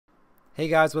Hey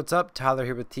guys, what's up? Tyler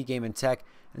here with T-Game and Tech,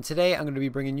 and today I'm going to be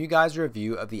bringing you guys a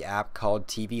review of the app called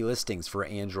TV Listings for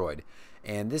Android.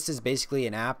 And this is basically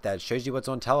an app that shows you what's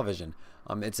on television.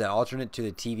 It's an alternate to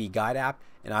the TV Guide app,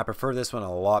 and I prefer this one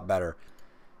a lot better.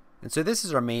 And so this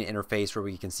is our main interface where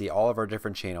we can see all of our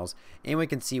different channels, and we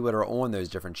can see what are on those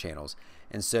different channels.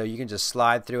 And so you can just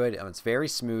slide through it. It's very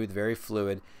smooth, very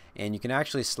fluid, and you can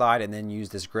actually slide and then use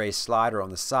this gray slider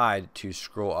on the side to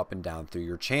scroll up and down through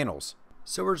your channels.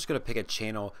 So we're just going to pick a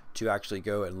channel to actually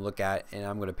go and look at, and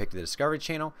I'm going to pick the Discovery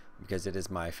Channel because it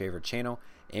is my favorite channel,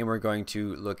 and we're going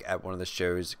to look at one of the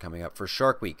shows coming up for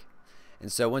Shark Week.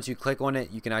 And so once you click on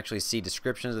it, you can actually see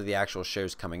descriptions of the actual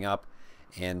shows coming up,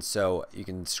 and so you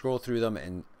can scroll through them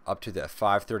and up to the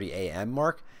 5:30 a.m.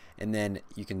 mark, and then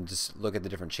you can just look at the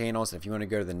different channels. And if you want to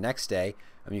go to the next day,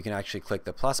 you can actually click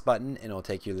the plus button and it'll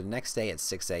take you to the next day at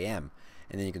 6 a.m.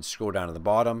 and then you can scroll down to the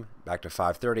bottom back to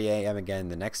 5:30 a.m. again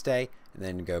the next day, and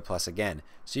then go plus again.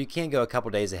 So you can go a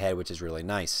couple days ahead, which is really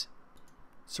nice.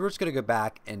 So we're just going to go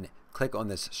back and click on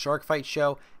this Shark Fight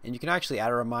show, and you can actually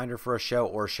add a reminder for a show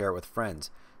or share it with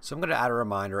friends. So I'm going to add a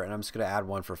reminder, and I'm just going to add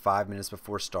one for 5 minutes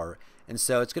before start. And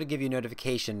so it's going to give you a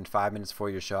notification 5 minutes before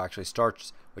your show actually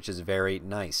starts, which is very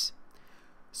nice.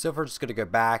 So if we're just going to go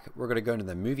back, we're going to go into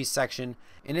the movie section,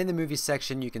 and in the movie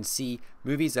section you can see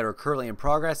movies that are currently in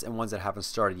progress and ones that haven't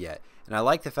started yet. And I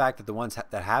like the fact that the ones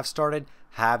that have started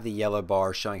have the yellow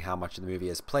bar showing how much of the movie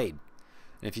has played.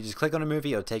 And if you just click on a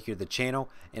movie, it'll take you to the channel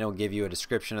and it'll give you a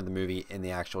description of the movie in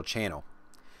the actual channel.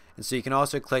 And so you can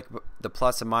also click the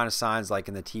plus and minus signs like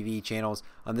in the TV channels.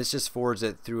 This just forwards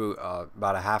it through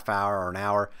about a half hour or an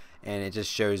hour, and it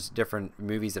just shows different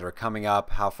movies that are coming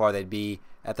up, how far they'd be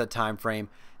at that time frame.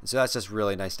 And so that's just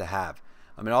really nice to have.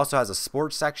 It also has a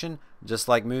sports section, just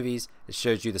like movies. It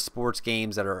shows you the sports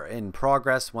games that are in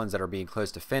progress, ones that are being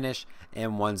close to finish,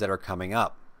 and ones that are coming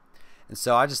up. And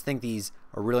so I just think these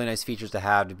are really nice features to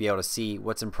have, to be able to see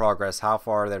what's in progress, how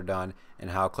far they're done,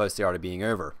 and how close they are to being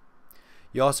over.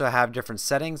 You also have different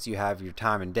settings. You have your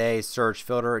time and day, search,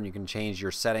 filter, and you can change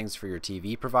your settings for your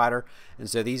TV provider. And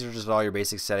so these are just all your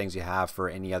basic settings you have for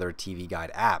any other TV Guide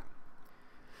app.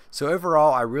 So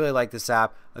overall, I really like this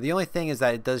app. The only thing is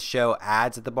that it does show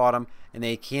ads at the bottom, and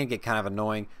they can get kind of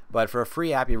annoying, but for a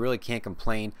free app, you really can't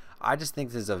complain. I just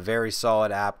think this is a very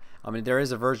solid app. There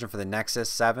is a version for the Nexus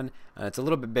 7, and it's a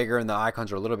little bit bigger and the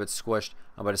icons are a little bit squished,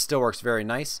 but it still works very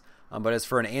nice. But as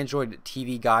for an Android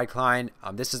TV Guide client,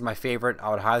 this is my favorite. I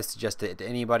would highly suggest it to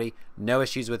anybody. No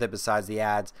issues with it besides the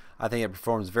ads. I think it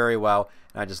performs very well,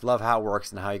 and I just love how it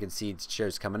works and how you can see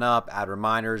shows coming up, add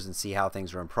reminders, and see how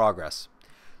things are in progress.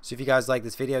 So if you guys like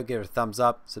this video, give it a thumbs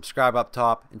up, subscribe up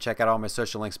top, and check out all my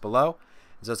social links below.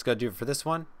 And so that's going to do it for this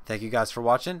one. Thank you guys for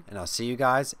watching, and I'll see you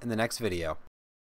guys in the next video.